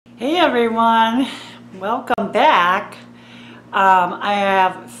Hey everyone, welcome back. I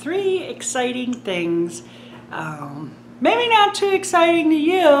have 3 exciting things. Maybe not too exciting to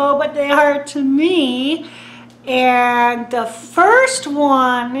you, but they are to me. And the first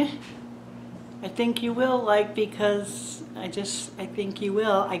one, I think you will like because I think you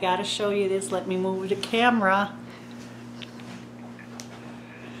will. I gotta show you this. Let me move the camera.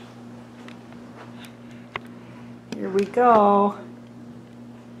 Here we go.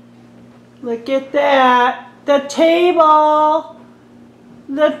 Look at that. The table.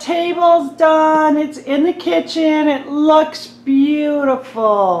 The table's done. It's in the kitchen. It looks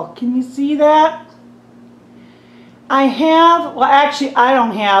beautiful. Can you see that? I have, well actually I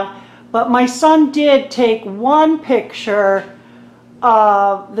don't have, but my son did take one picture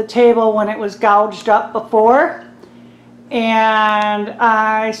of the table when it was gouged up before. And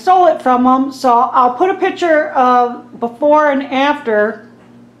I stole it from him, so I'll put a picture of before and after.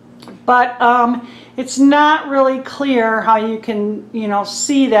 But it's not really clear how you can,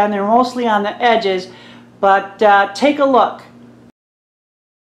 see them. They're mostly on the edges, but take a look.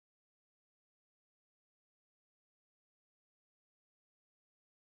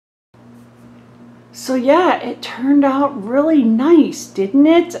 So yeah, it turned out really nice, didn't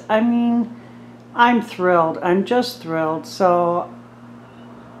it? I mean, I'm thrilled. I'm just thrilled. So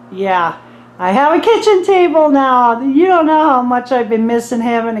yeah. I have a kitchen table now. You don't know how much I've been missing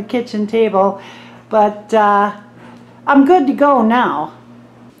having a kitchen table, but I'm good to go now.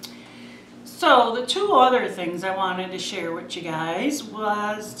 So the 2 other things I wanted to share with you guys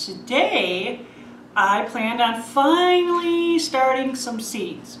was today I planned on finally starting some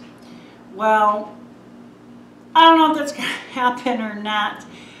seeds. Well, I don't know if that's going to happen or not.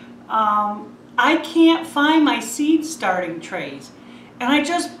 I can't find my seed starting trays. And I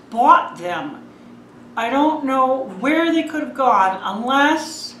just bought them. I don't know where they could have gone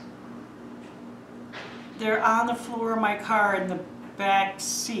unless they're on the floor of my car in the back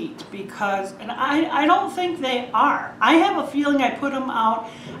seat because, and I don't think they are. I have a feeling I put them out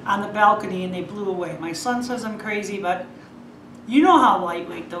on the balcony and they blew away. My son says I'm crazy, but you know how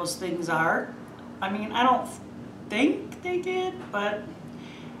lightweight those things are. I mean, I don't think they did, but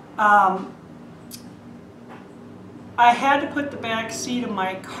I had to put the back seat of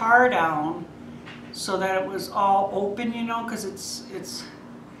my car down so that it was all open, because it's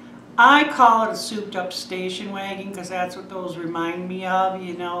I call it a souped up station wagon because that's what those remind me of,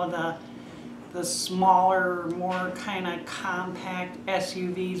 the smaller, more kind of compact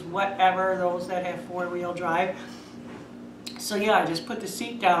SUVs, whatever, those that have 4-wheel drive. So yeah, I just put the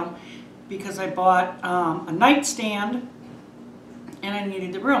seat down because I bought a nightstand and I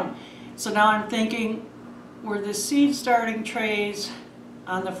needed the room. So now I'm thinking, were the seed starting trays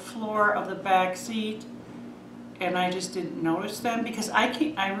on the floor of the back seat and I just didn't notice them because I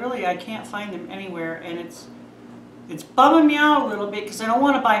can't find them anywhere, and it's bumming me out a little bit because I don't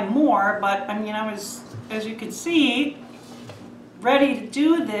want to buy more, but I mean I was, as you can see, ready to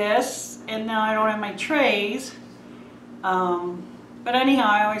do this and now I don't have my trays. But anyhow,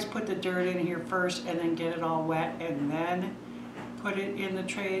 I always put the dirt in here first and then get it all wet and then put it in the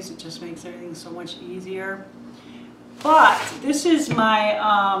trays. It just makes everything so much easier. But this is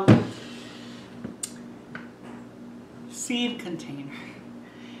my seed container.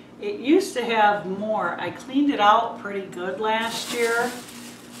 It used to have more. I cleaned it out pretty good last year,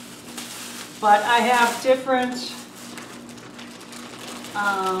 but I have different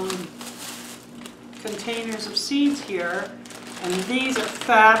containers of seeds here. And these are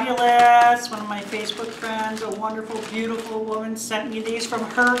fabulous. One of my Facebook friends, a wonderful, beautiful woman, sent me these from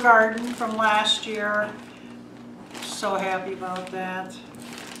her garden from last year. So happy about that.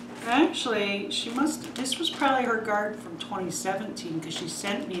 Actually, this was probably her garden from 2017 because she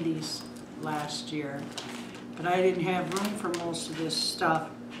sent me these last year. But I didn't have room for most of this stuff.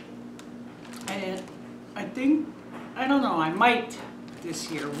 I don't know, I might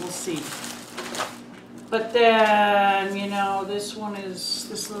this year, we'll see. But then, this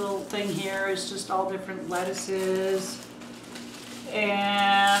little thing here is just all different lettuces.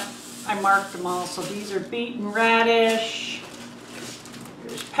 And I marked them all. So these are beetroot radish.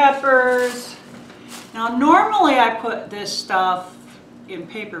 There's peppers. Now normally I put this stuff in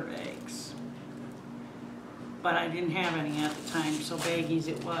paper bags, but I didn't have any at the time, so baggies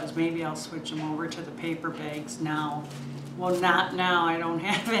it was. Maybe I'll switch them over to the paper bags now. Well, not now, I don't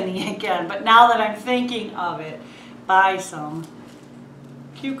have any again, but now that I'm thinking of it, buy some.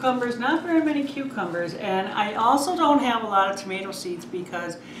 Cucumbers, not very many cucumbers, and I also don't have a lot of tomato seeds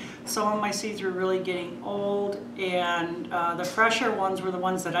because some of my seeds were really getting old, and the fresher ones were the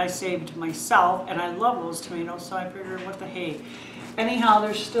ones that I saved myself, and I love those tomatoes, so I figured, what the hey. anyhow,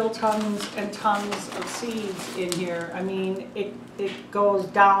 there's still tons and tons of seeds in here. I mean, it goes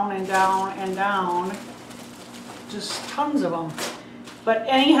down and down and down. Just tons of them. But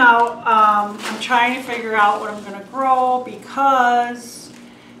anyhow, I'm trying to figure out what I'm going to grow because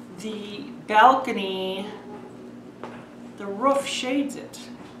the balcony, the roof shades it.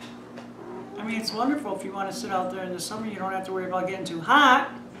 I mean, it's wonderful if you want to sit out there in the summer. You don't have to worry about getting too hot.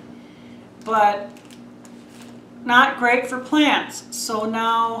 But not great for plants. So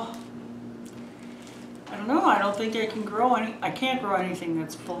now, I don't know. I don't think I can grow any. I can't grow anything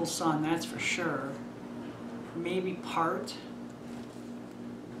that's full sun. That's for sure. Maybe part.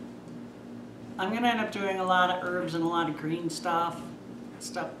 I'm going to end up doing a lot of herbs and a lot of green stuff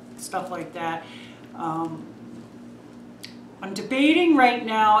like that. I'm debating right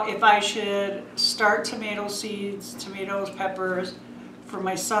now if I should start tomato seeds, tomatoes, peppers for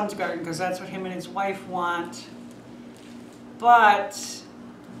my son's garden because that's what him and his wife want. But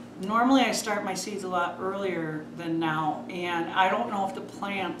normally I start my seeds a lot earlier than now, and I don't know if the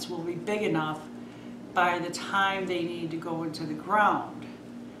plants will be big enough by the time they need to go into the ground.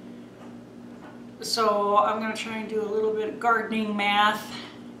 So I'm going to try and do a little bit of gardening math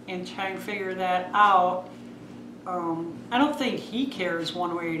and try and figure that out. I don't think he cares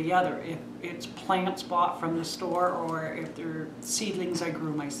one way or the other if it's plants bought from the store or if they're seedlings I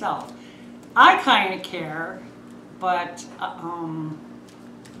grew myself. I kind of care, but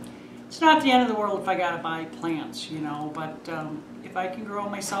it's not the end of the world if I gotta buy plants, you know, but if I can grow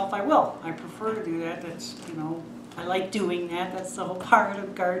them myself, I will. I prefer to do that. That's, you know, I like doing that. That's the whole part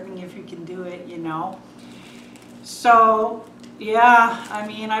of gardening if you can do it, you know. So, yeah, I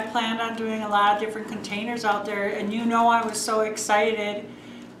mean, I planned on doing a lot of different containers out there, and you know I was so excited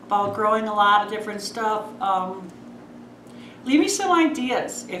about growing a lot of different stuff. Leave me some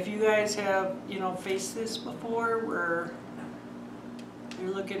ideas if you guys have, you know, faced this before where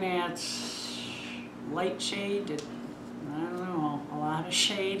you're looking at light shade to, I don't know, a lot of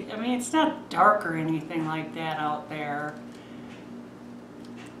shade. I mean, it's not dark or anything like that out there,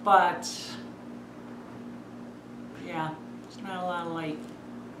 but yeah, there's not a lot of light,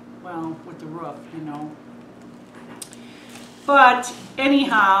 well, with the roof, you know. But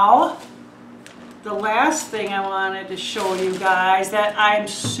anyhow, the last thing I wanted to show you guys that I'm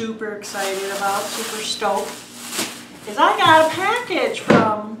super excited about, super stoked, is I got a package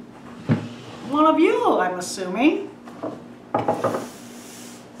from one of you, I'm assuming.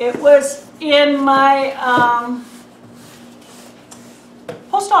 It was in my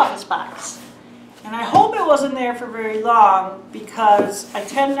post office box. And I hope it wasn't there for very long because I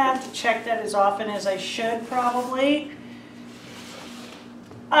tend not to check that as often as I should probably.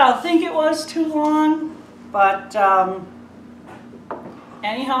 I don't think it was too long, but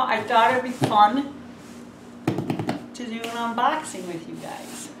anyhow, I thought it would be fun to do an unboxing with you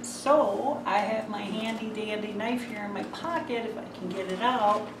guys. So I have my handy dandy knife here in my pocket if I can get it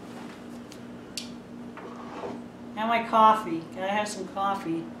out. And my coffee. Gotta have some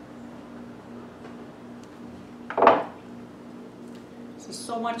coffee. This is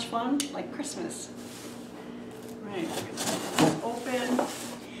so much fun, like Christmas. Right, open.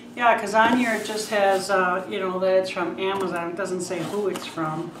 Yeah, because on here it just has, you know, that it's from Amazon. It doesn't say who it's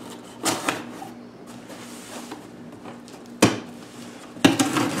from.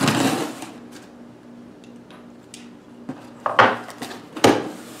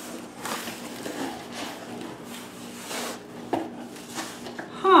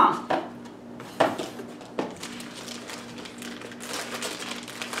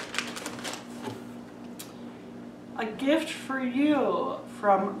 A gift for you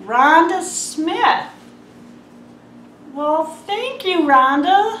from Rhonda Smith. Well, thank you,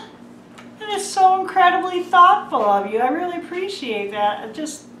 Rhonda. That is so incredibly thoughtful of you. I really appreciate that.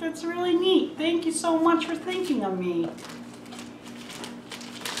 That's really neat. Thank you so much for thinking of me.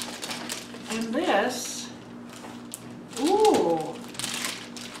 And this, ooh,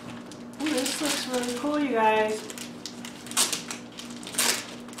 this looks really cool, you guys.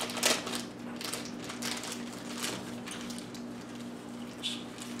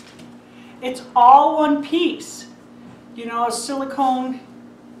 It's all one piece. You know, a silicone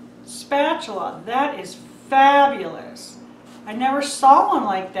spatula. That is fabulous. I never saw one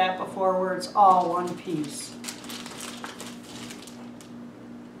like that before where it's all one piece.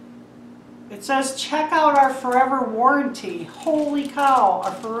 It says, check out our forever warranty. Holy cow,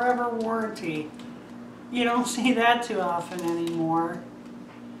 our forever warranty. You don't see that too often anymore.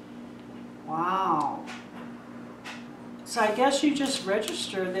 Wow. So I guess you just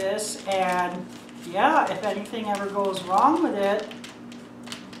register this, and yeah, if anything ever goes wrong with it,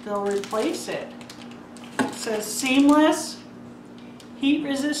 they'll replace it. It says seamless. heat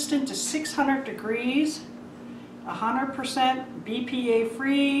resistant to 600 degrees, 100% BPA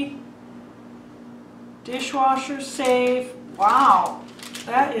free, dishwasher safe. Wow,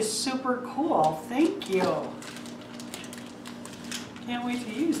 that is super cool. Thank you. Can't wait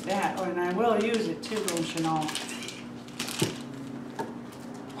to use that. Oh, and I will use it too, don't you know?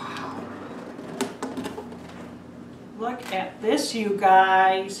 Wow. Look at this, you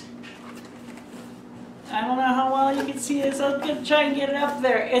guys. I don't know how well you can see this. I'm going to try and get it up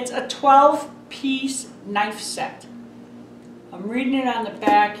there. It's a 12-piece knife set. I'm reading it on the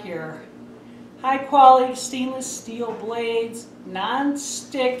back here. High quality stainless steel blades,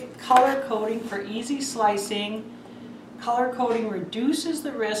 non-stick color coating for easy slicing. Color coating reduces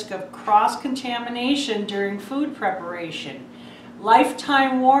the risk of cross-contamination during food preparation.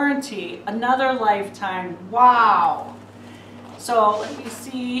 Lifetime warranty, another lifetime. Wow. So let me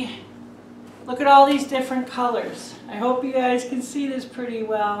see. Look at all these different colors. I hope you guys can see this pretty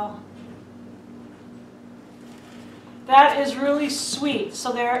well. That is really sweet.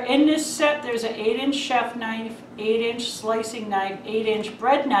 So there, in this set, there's an 8-inch chef knife, 8-inch slicing knife, 8-inch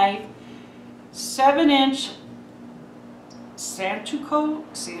bread knife, 7-inch Santoku,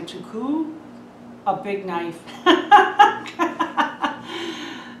 a big knife,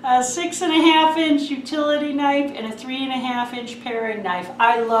 a 6.5-inch utility knife, and a 3.5-inch paring knife.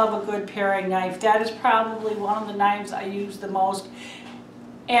 I love a good paring knife. That is probably one of the knives I use the most,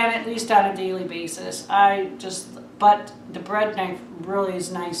 and at least on a daily basis. But the bread knife really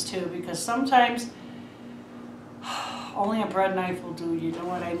is nice too, because sometimes only a bread knife will do, you know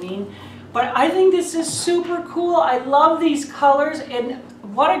what I mean? But I think this is super cool. I love these colors, and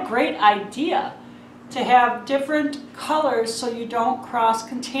what a great idea to have different colors so you don't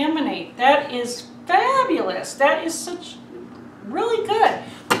cross-contaminate. That is fabulous. That is such really good,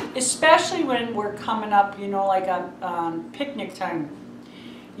 especially when we're coming up, you know, like on picnic time,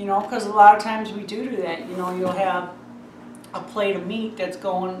 you know, because a lot of times we do that. You know, you'll have a plate of meat that's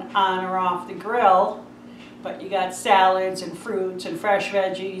going on or off the grill, but you got salads and fruits and fresh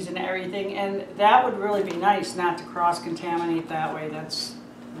veggies and everything, and that would really be nice not to cross-contaminate that way. That's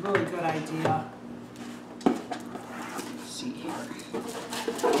a really good idea. Let's see here.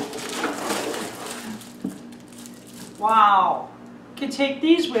 Wow. You can take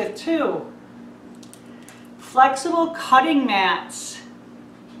these with too. Flexible cutting mats.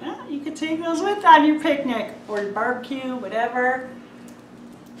 Yeah, you can take those with on your picnic or barbecue, whatever.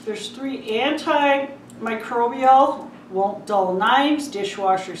 There's 3 antimicrobial, won't dull knives,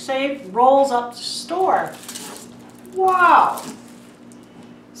 dishwasher safe, rolls up to store. Wow.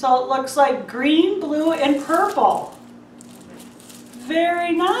 So it looks like green, blue, and purple.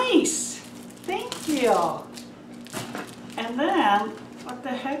 Very nice. Thank you. And then, what the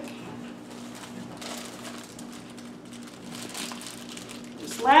heck?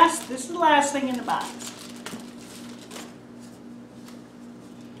 This is the last thing in the box.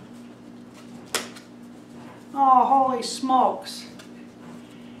 Oh, holy smokes.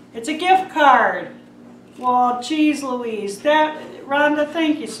 It's a gift card. Well, geez Louise, Rhonda,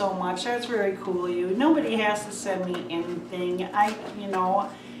 thank you so much. That's very cool of you. Nobody has to send me anything. You know,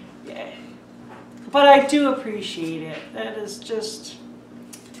 but I do appreciate it. That is just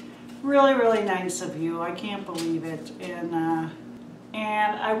really, really nice of you. I can't believe it.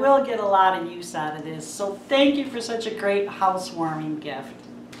 And I will get a lot of use out of this. So thank you for such a great housewarming gift.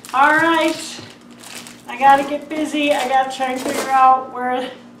 All right. I gotta get busy. I gotta try and figure out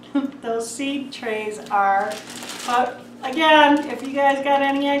where those seed trays are. But again, if you guys got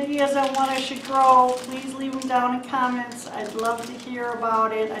any ideas on what I should grow, please leave them down in comments. I'd love to hear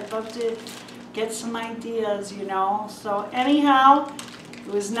about it. I'd love to get some ideas, you know. So anyhow,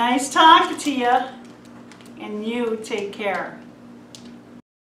 it was nice talking to you, and you take care.